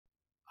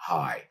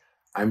Hi,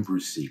 I'm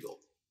Bruce Siegel,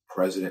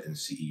 President and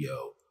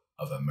CEO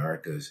of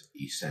America's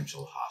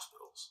Essential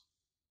Hospitals.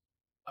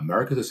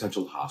 America's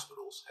Essential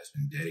Hospitals has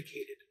been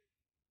dedicated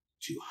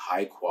to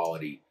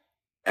high-quality,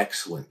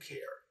 excellent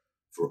care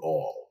for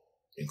all,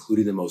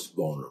 including the most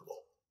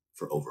vulnerable,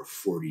 for over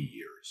 40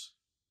 years.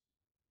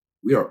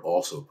 We are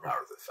also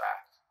proud of the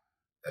fact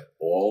that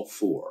all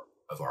 4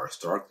 of our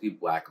historically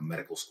Black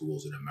medical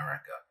schools in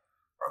America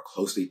are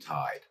closely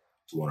tied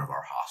to one of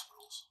our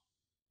hospitals.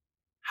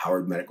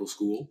 Howard Medical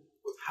School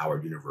with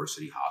Howard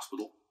University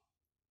Hospital,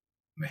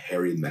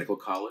 Meharry Medical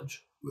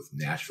College with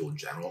Nashville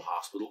General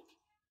Hospital,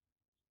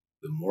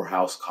 the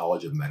Morehouse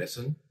College of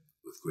Medicine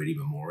with Grady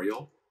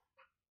Memorial,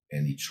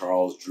 and the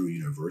Charles Drew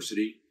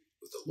University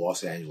with the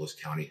Los Angeles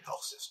County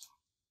Health System.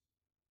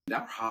 And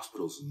our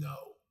hospitals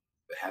know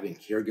that having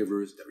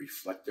caregivers that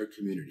reflect their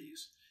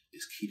communities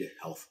is key to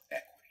health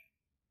equity.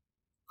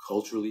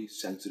 Culturally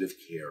sensitive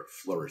care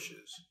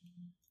flourishes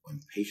when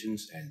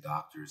patients and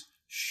doctors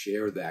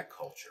share that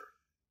culture.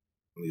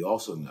 And we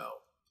also know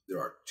there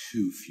are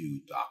too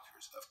few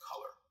doctors of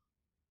color.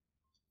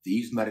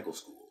 These medical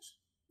schools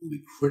will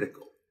be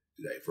critical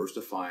to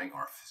diversifying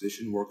our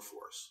physician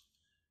workforce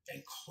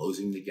and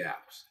closing the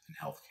gaps in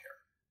healthcare.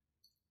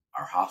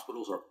 Our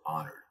hospitals are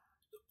honored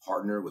to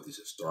partner with these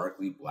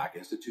historically Black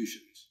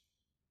institutions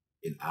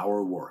in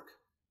our work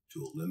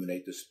to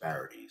eliminate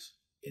disparities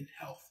in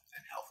health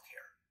and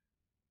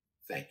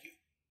healthcare. Thank you.